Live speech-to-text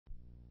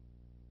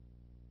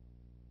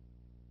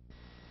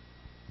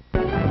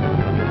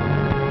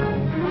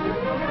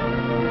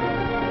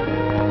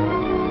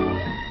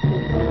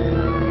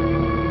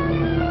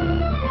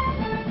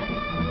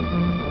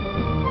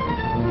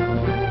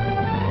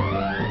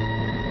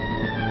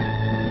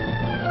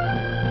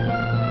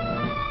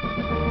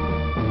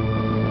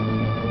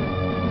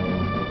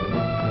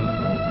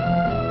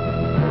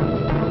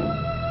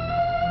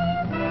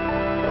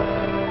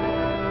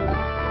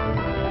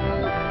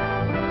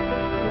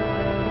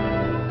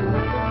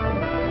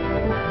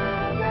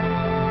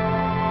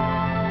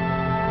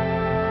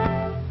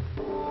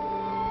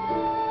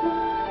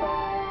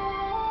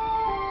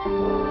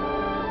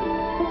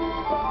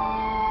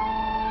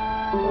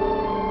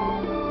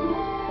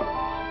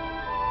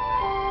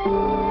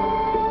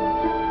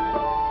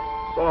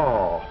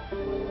So,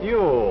 you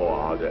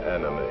are the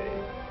enemy.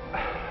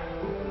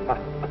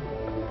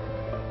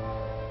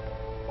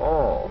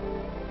 Oh,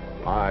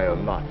 I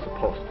am not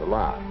supposed to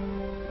laugh.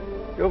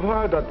 You've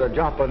heard that the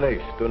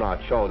Japanese do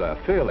not show their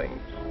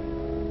feelings,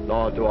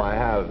 nor do I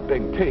have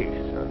big teeth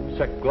and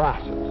thick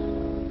glasses.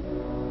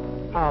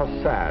 How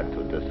sad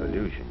to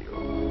disillusion you,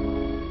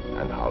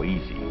 and how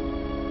easy.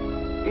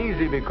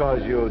 Easy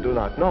because you do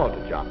not know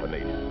the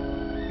Japanese.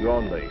 You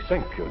only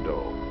think you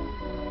do,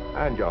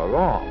 and you're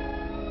wrong.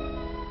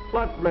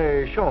 Let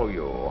me show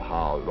you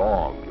how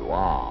wrong you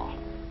are.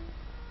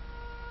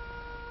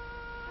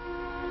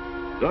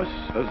 This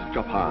is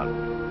Japan.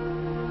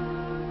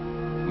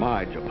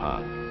 My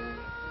Japan.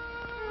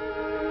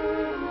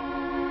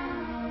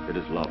 It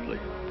is lovely.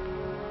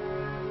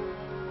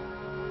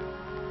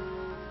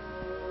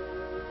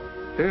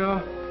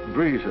 Here,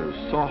 breezes,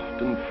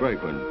 soft and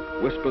fragrant,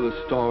 whisper the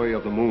story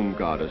of the moon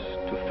goddess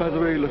to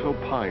feathery little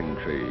pine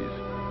trees.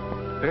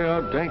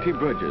 Here, dainty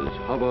bridges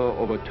hover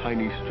over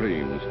tiny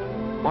streams,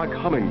 like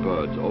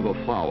hummingbirds over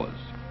flowers.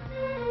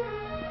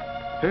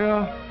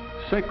 Here,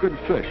 sacred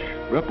fish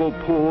ripple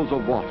pools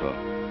of water,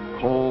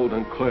 cold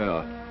and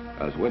clear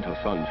as winter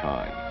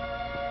sunshine.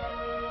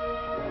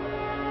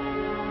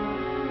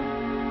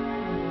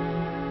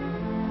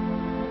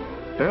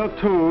 There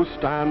too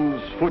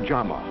stands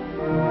Fujiyama,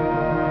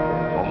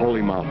 a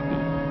holy mountain,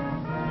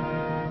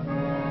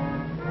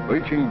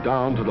 reaching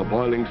down to the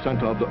boiling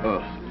center of the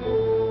earth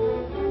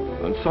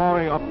and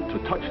soaring up to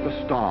touch the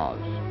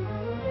stars,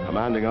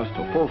 commanding us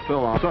to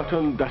fulfill our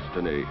certain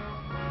destiny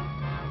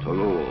to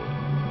rule.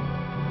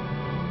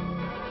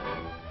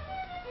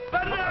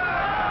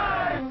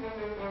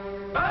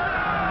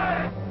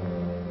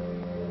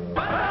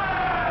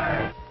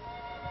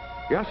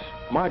 Yes,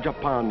 my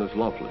Japan is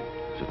lovely,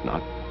 is it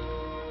not?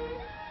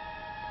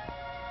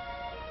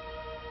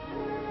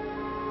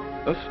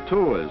 This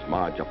too is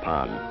my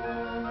Japan,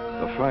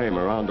 the frame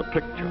around the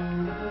picture,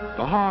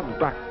 the hard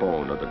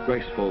backbone of the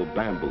graceful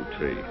bamboo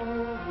tree,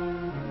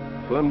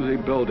 flimsy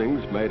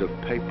buildings made of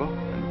paper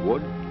and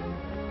wood,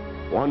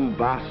 one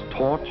vast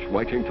torch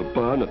waiting to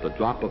burn at the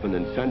drop of an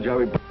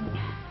incendiary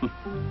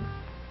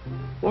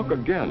Look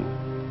again.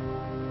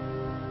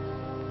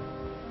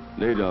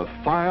 Neither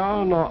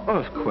fire nor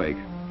earthquake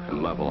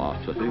can level our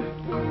cities.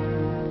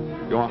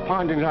 You are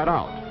finding that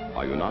out,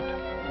 are you not?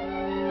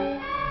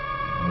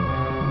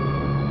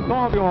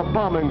 Nor do your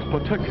bombings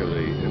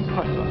particularly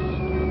impress us.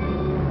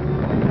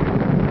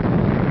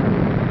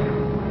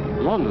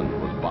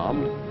 London was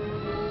bombed.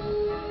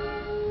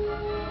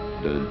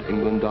 Did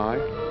England die?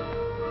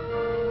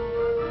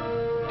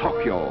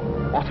 Tokyo,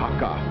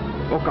 Osaka,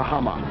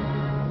 Yokohama,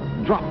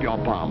 drop your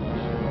bombs.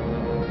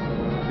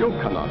 You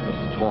cannot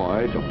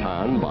destroy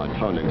Japan by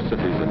turning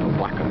cities into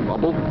blackened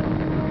rubble,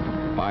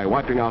 by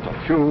wiping out a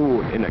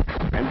few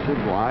inexpensive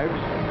lives.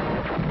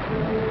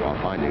 You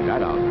are finding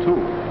that out too,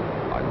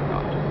 are you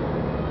not?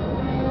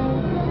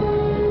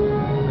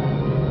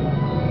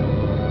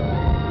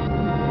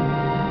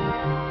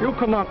 You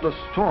cannot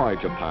destroy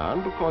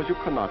Japan because you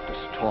cannot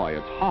destroy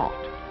its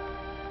heart,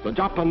 the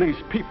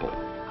Japanese people.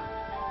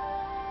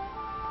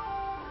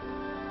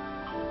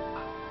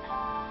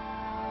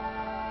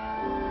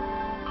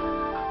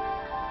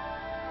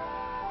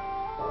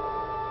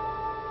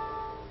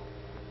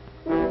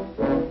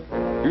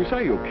 You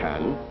say you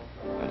can,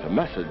 and the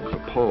message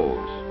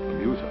oppose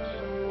amuse us.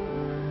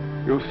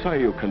 You say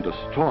you can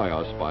destroy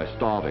us by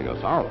starving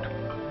us out.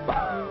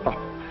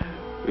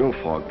 You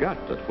forget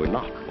that we're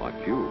not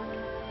like you.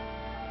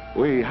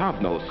 We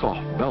have no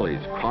soft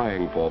bellies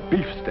crying for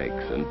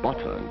beefsteaks and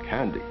butter and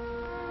candy.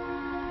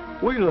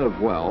 We live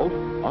well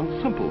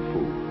on simple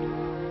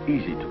food,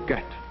 easy to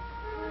get.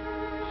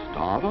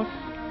 Starve us?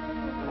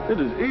 It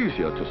is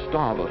easier to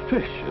starve a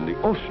fish in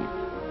the ocean.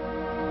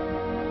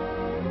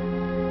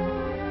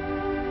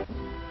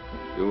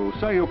 You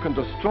say you can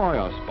destroy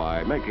us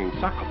by making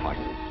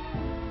sacrifices.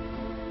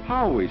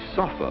 How we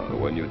suffer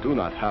when you do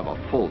not have a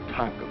full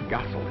tank of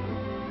gasoline.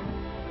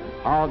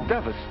 How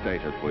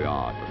devastated we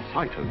are at the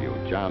sight of you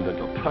jammed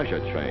into pleasure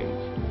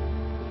trains.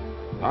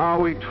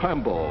 How we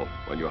tremble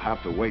when you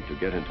have to wait to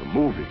get into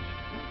movies,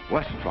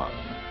 restaurants,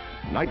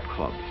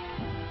 nightclubs.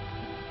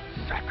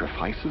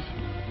 Sacrifices?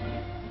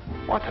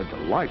 What a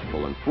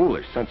delightful and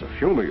foolish sense of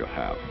humor you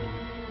have.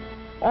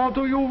 Or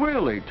do you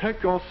really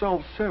take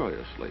yourselves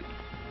seriously?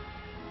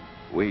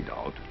 We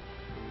don't.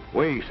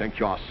 We think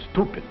you're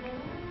stupid.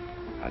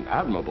 An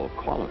admirable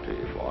quality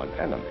for an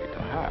enemy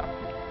to have.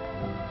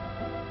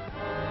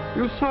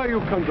 You say you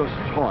can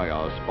destroy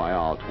us by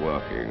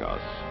outworking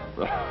us.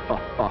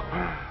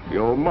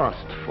 You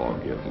must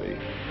forgive me.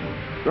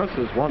 This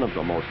is one of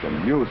the most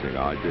amusing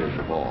ideas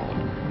of all.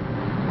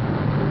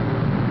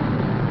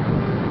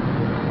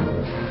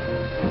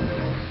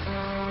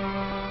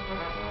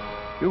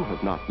 You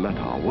have not met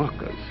our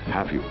workers,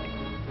 have you?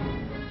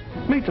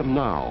 Meet them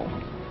now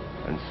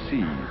and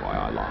see why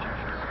I laughed.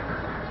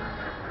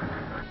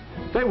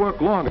 They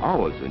work long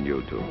hours than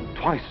you do,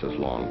 twice as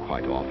long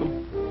quite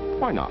often.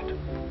 Why not?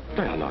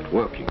 They are not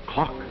working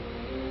clock.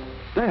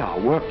 They are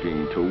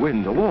working to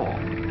win the war.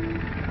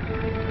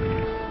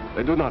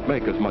 They do not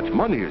make as much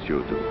money as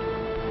you do.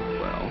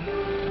 Well,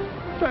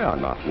 they are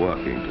not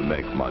working to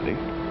make money.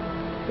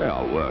 They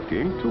are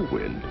working to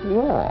win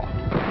war.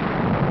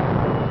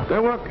 They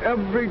work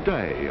every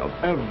day of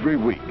every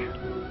week.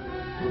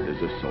 Is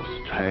this so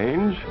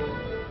strange?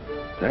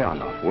 They are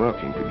not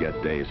working to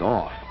get days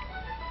off.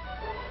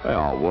 They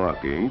are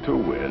working to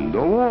win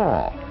the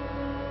war.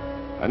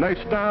 And they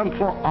stand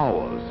for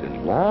hours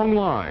in long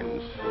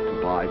lines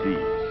to buy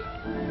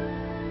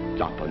these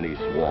Japanese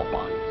war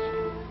bonds.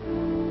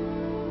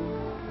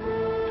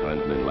 10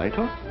 minutes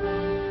later,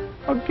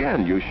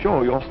 again you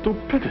show your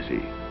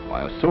stupidity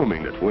by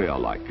assuming that we are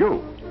like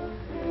you.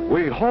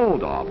 We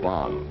hold our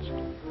bonds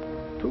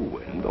to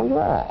win the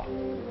war.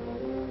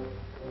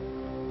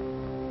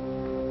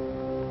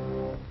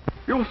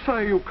 You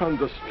say you can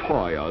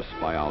destroy us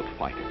by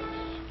outfighting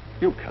us.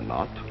 You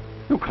cannot.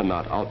 You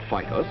cannot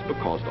outfight us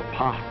because the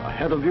path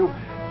ahead of you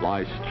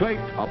lies straight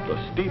up the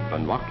steep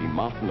and rocky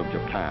mountain of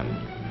Japan,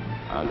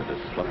 and it is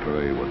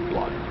slippery with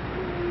blood.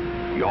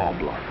 Your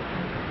blood.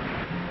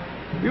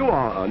 You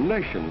are a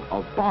nation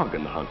of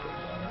bargain hunters.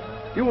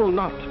 You will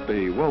not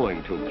be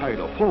willing to pay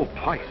the full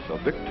price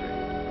of victory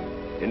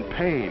in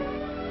pain,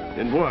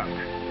 in work,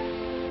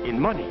 in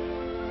money,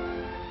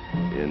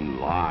 in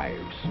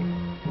lives.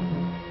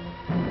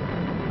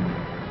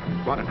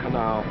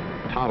 Guadalcanal,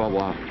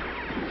 Tarawa,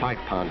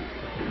 Saipan,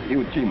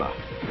 Iwo Jima.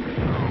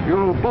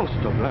 You boast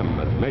of them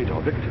as major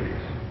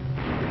victories.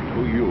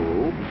 To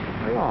you,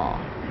 they are.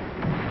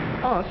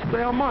 Us,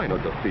 they are minor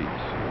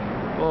defeats.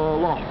 The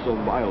loss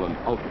of island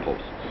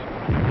outposts.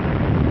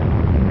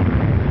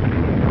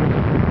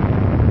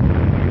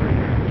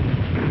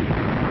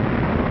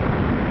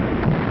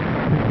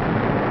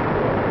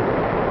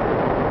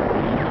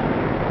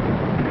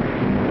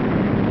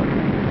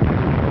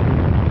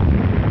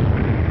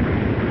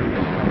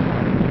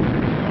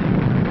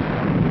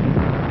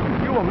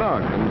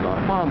 Americans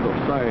are fond of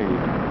saying,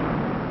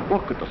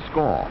 look at the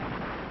score.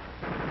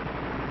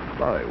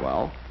 Very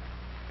well,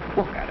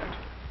 look at it.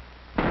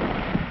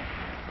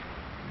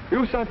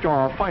 You sent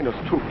your finest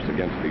troops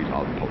against these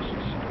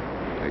outposts.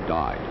 They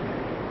died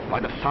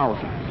by the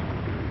thousands.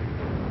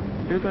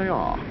 Here they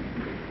are,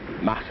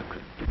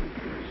 massacred,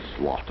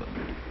 slaughtered.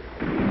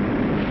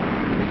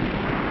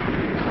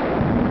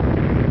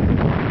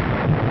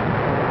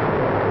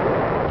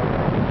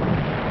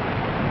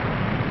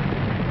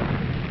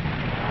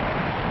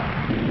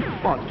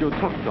 But you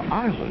took the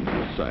island,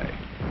 you say?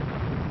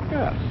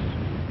 Yes,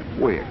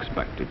 we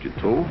expected you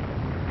to.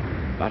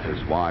 That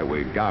is why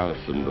we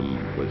garrisoned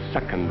them with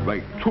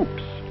second-rate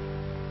troops.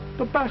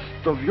 The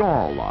best of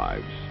your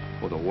lives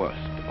for the worst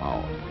of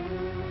ours.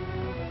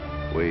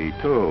 We,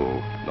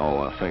 too,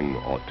 know a thing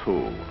or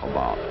two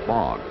about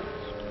bargains.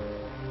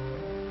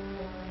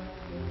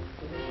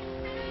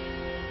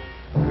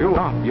 You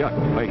have not yet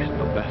faced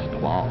the best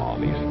of our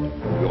armies.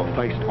 You have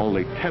faced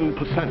only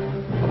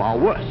 10% of our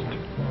worst.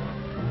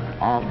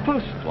 Our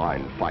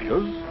first-line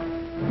fighters,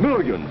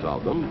 millions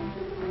of them,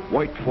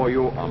 wait for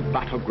you on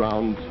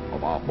battlegrounds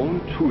of our own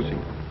choosing.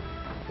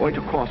 Wait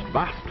across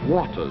vast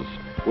waters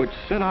which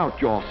thin out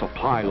your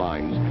supply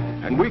lines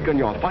and weaken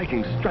your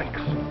fighting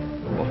strengths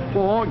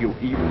before you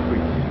even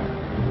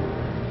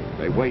reach.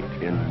 They wait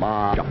in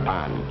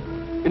Japan,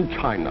 in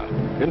China,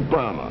 in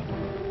Burma,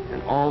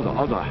 and all the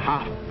other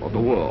half of the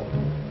world.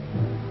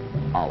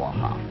 Our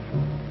half.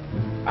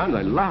 And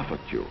they laugh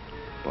at you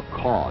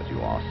because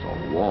you are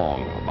so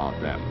wrong about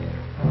them.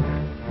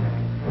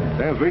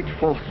 They have reached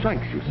full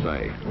strength, you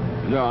say,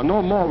 and there are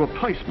no more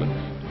replacements.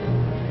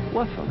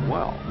 Listen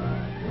well.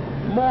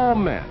 More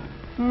men,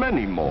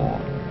 many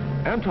more,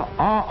 enter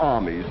our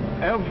armies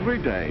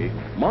every day,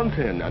 month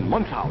in and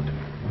month out,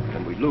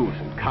 than we lose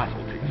in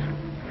casualties.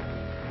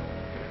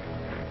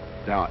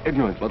 They are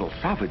ignorant little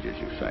savages,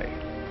 you say.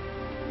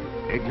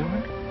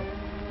 Ignorant?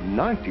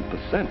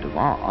 90% of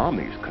our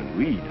armies can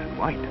read and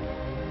write.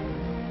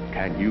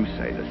 Can you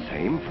say the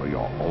same for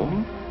your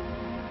own?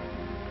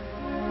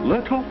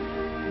 Little,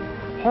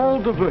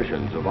 whole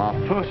divisions of our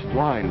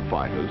first-line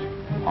fighters,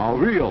 our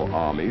real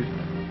armies,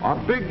 are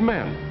big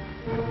men,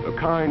 the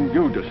kind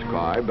you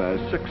describe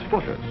as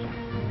six-footers.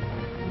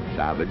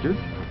 Savages?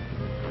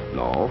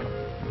 No,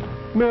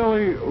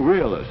 merely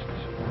realists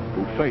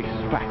who face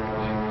facts.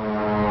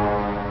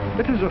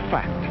 It is a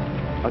fact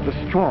that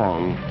the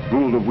strong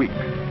rule the weak,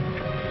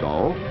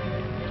 so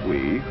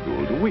we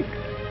rule the weak.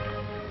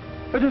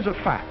 It is a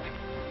fact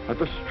that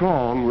the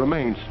strong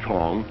remain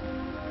strong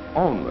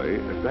only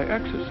if they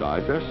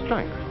exercise their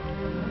strength.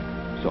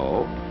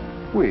 So,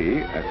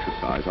 we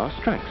exercise our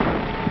strength.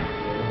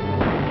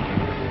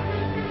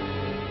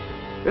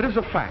 It is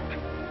a fact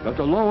that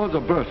the lower the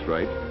birth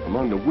rate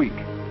among the weak,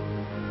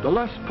 the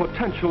less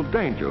potential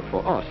danger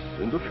for us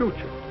in the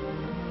future.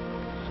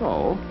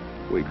 So,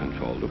 we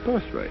control the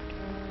birth rate.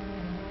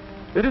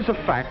 It is a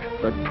fact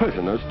that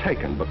prisoners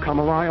taken become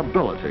a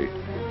liability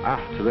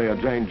after they are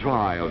drained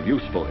dry of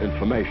useful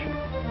information.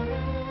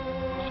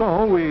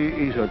 So we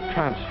either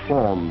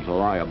transform the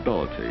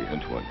liability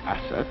into an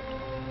asset,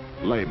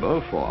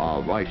 labor for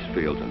our rice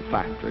fields and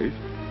factories,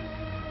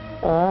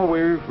 or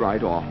we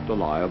write off the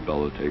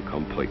liability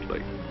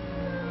completely.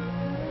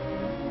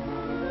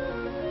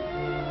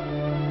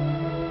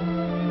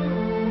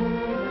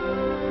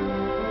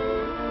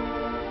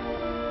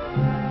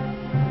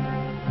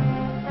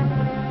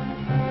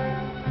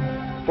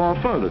 For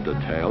further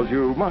details,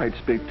 you might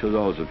speak to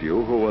those of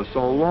you who were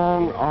so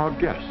long our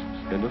guests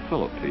in the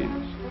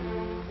Philippines,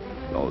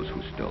 those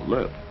who still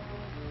live.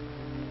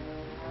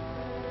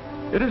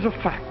 It is a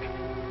fact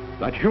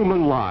that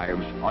human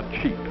lives are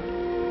cheap.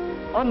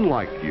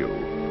 Unlike you,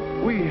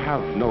 we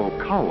have no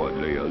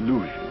cowardly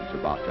illusions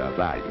about their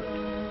value.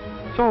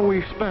 So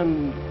we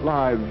spend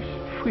lives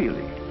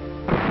freely.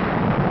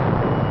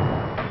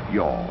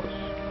 Yours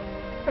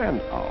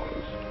and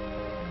ours.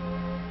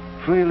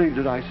 Freely,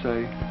 did I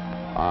say?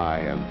 I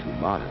am too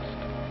modest.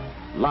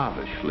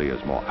 Lavishly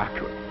is more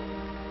accurate.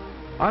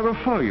 I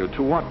refer you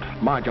to what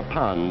my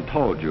Japan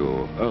told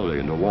you early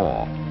in the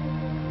war.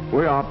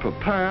 We are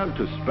prepared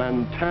to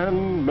spend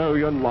 10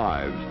 million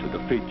lives to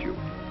defeat you.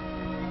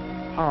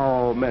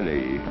 How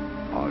many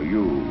are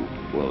you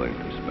willing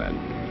to spend?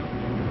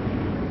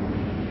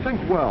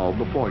 Think well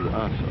before you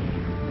answer.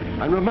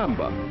 And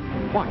remember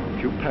what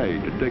you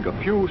paid to dig a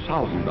few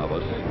thousand of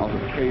us out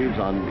of caves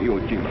on Iwo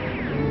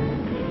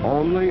Jima.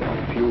 Only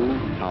a few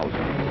thousand.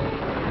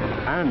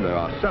 And there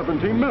are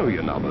 70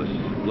 million of us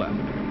left,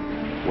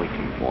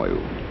 waiting for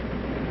you.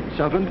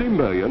 70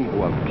 million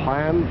who have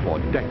planned for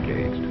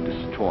decades to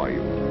destroy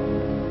you,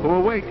 who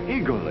await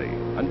eagerly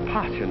and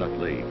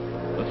passionately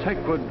the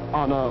sacred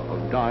honor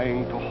of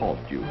dying to halt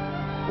you,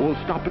 who will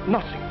stop at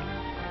nothing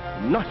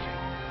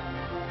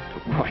to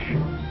crush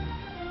you.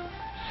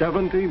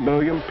 70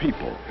 million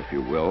people, if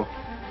you will,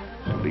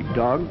 to be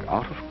dug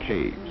out of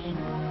caves.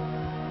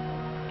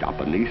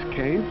 Japanese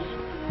caves?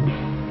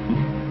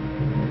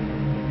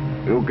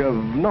 You give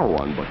no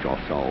one but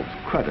yourselves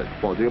credit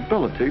for the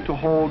ability to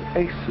hold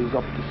aces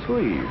up the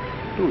sleeve,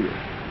 do you?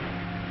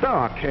 There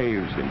are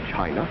caves in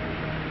China.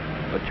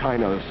 The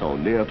China is so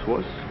near to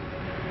us.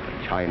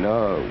 The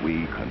China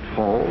we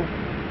control.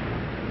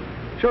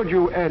 Should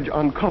you edge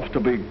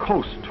uncomfortably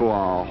close to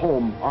our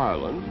home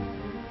island,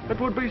 it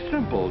would be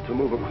simple to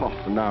move across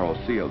the narrow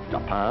sea of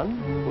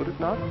Japan, would it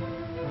not?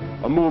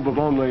 A move of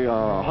only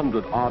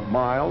 100-odd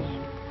miles.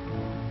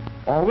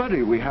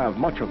 Already we have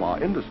much of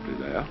our industry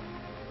there.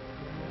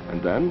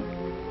 And then,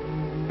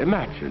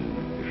 imagine,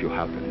 if you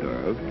have the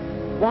nerve,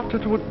 what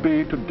it would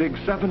be to dig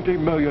 70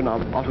 million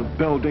out of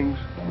buildings,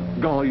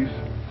 gullies,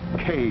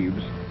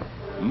 caves,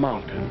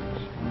 mountains,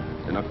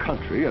 in a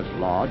country as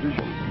large as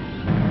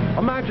yours.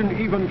 Imagine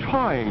even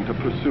trying to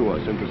pursue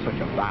us into such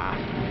a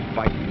vast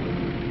fight.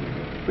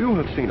 You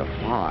have seen a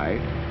fly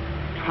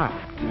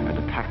trapped and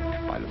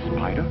attacked by the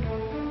spider.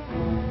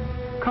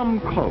 Come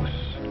close,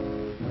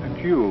 and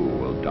you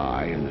will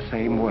die in the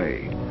same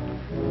way,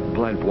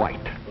 bled white.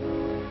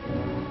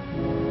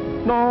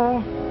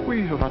 No,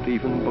 we have not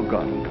even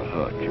begun to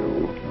hurt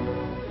you,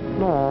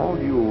 nor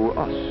you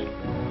us.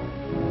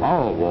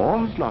 Our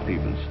war has not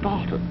even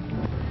started.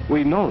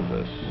 We know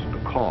this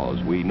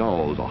because we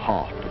know the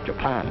heart of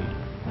Japan.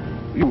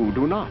 You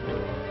do not.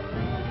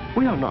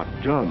 We are not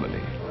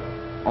Germany,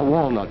 a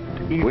walnut.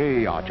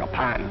 We are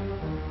Japan.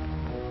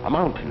 A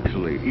mountain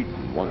easily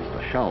eaten once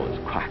the shell is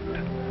cracked.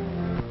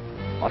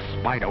 A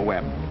spider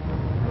web,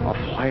 a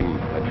flame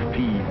that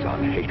feeds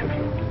on hate of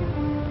you.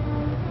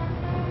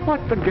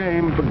 Let the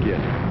game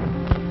begin.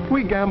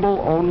 We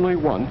gamble only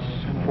once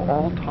for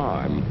all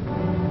time,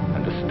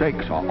 and the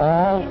stakes are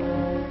all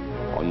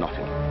or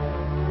nothing.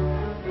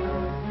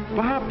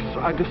 Perhaps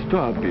I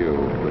disturb you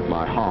with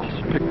my harsh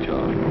picture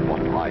of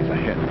what lies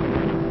ahead.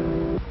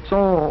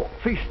 So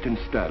feast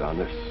instead on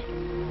this,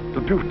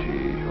 the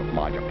beauty of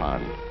my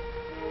Japan.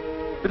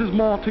 It is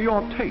more to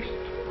your taste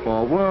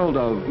for a world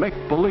of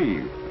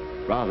make-believe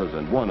rather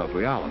than one of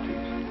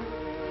realities.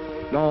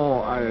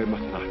 No, I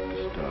must not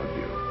disturb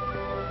you.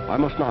 I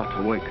must not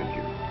awaken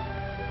you.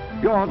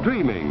 Your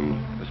dreaming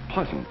is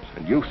pleasant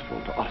and useful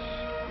to us,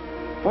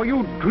 for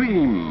you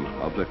dream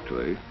of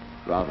victory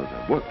rather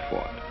than work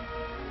for it.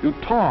 You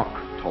talk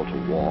total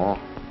war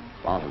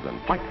rather than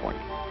fight for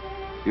it.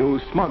 You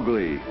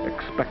smugly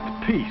expect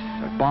peace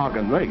at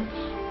bargain rates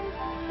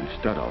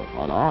instead of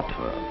on our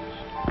terms.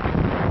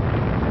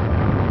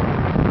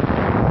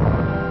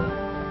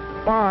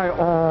 By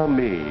all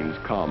means,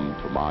 come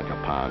to my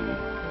Japan,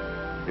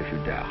 if you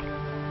dare.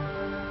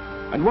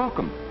 And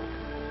welcome.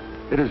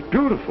 It is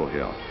beautiful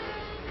here.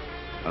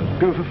 As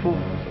beautiful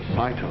as the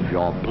sight of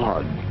your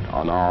blood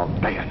on our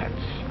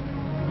bayonets.